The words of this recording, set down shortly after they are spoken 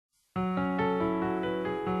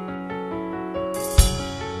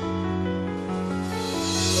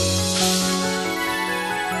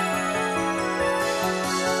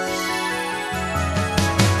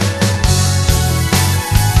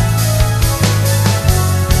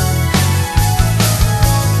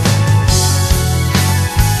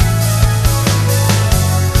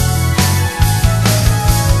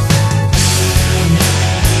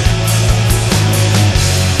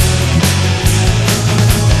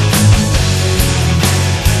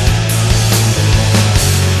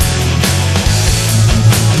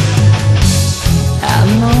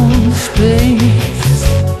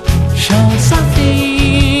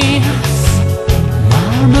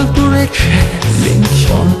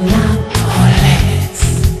Lincolnapolis,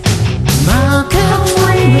 market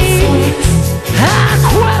trees,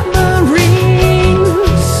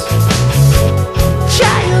 aquamarines,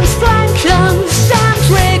 giants, plankton, Star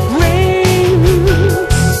Trek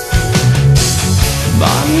rings,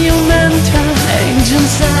 monumental ancient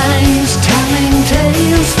signs, telling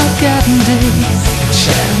tales, forgotten days,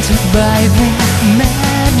 enchanted by their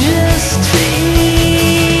majesty.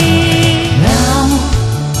 Now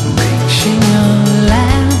reaching a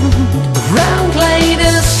land around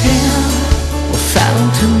Latest Hill, where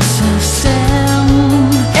fountains of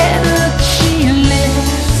sound, energy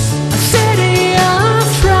lives, a city of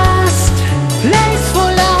trust, place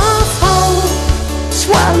full of hope,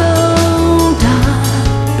 swallowed up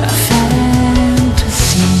by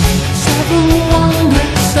fantasy. Seven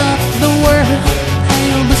wonders of the world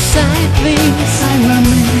hail beside these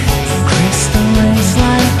pyramids, crystal rays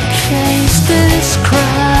like case describe.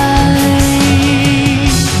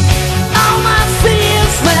 All my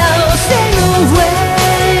fears melting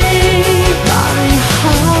away, my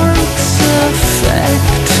heart's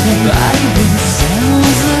affected by this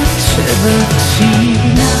sensitivity.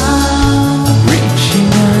 Now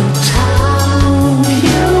reaching a town,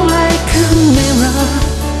 you like a mirror,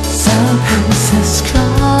 some has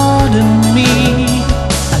caught in me.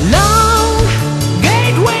 Along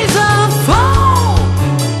gateways of hope,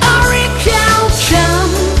 a recalcium,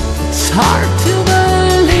 it's hard to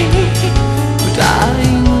believe, but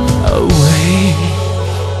dying away.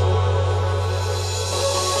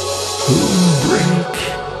 Who break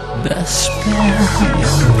the spell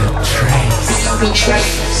beyond the trace? Beyond the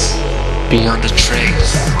trace. Beyond the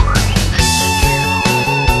trace.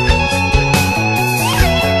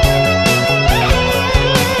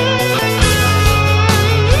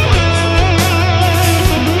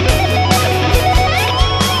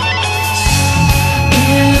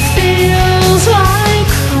 It feels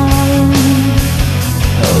like home.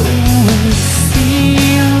 Oh, it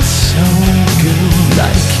feels so good,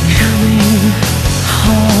 like coming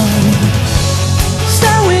home.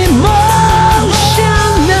 So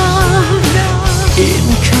emotional,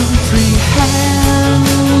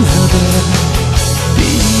 incomprehensible,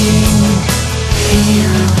 being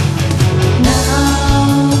here.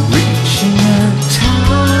 Now reaching a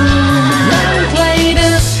town, like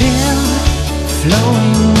Latest Hill,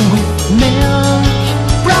 flowing with milk,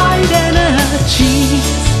 bright energy,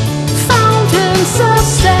 fountains of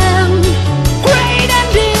sand, great and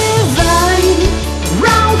divine,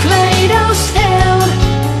 round Latest Hill,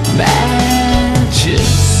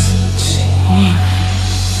 majesty.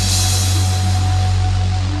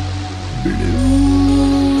 Blue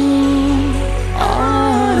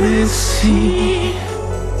Odyssey,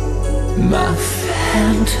 my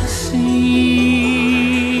fantasy.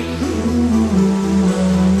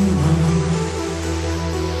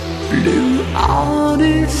 Blue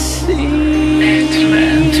Odyssey,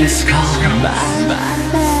 Atlantis called my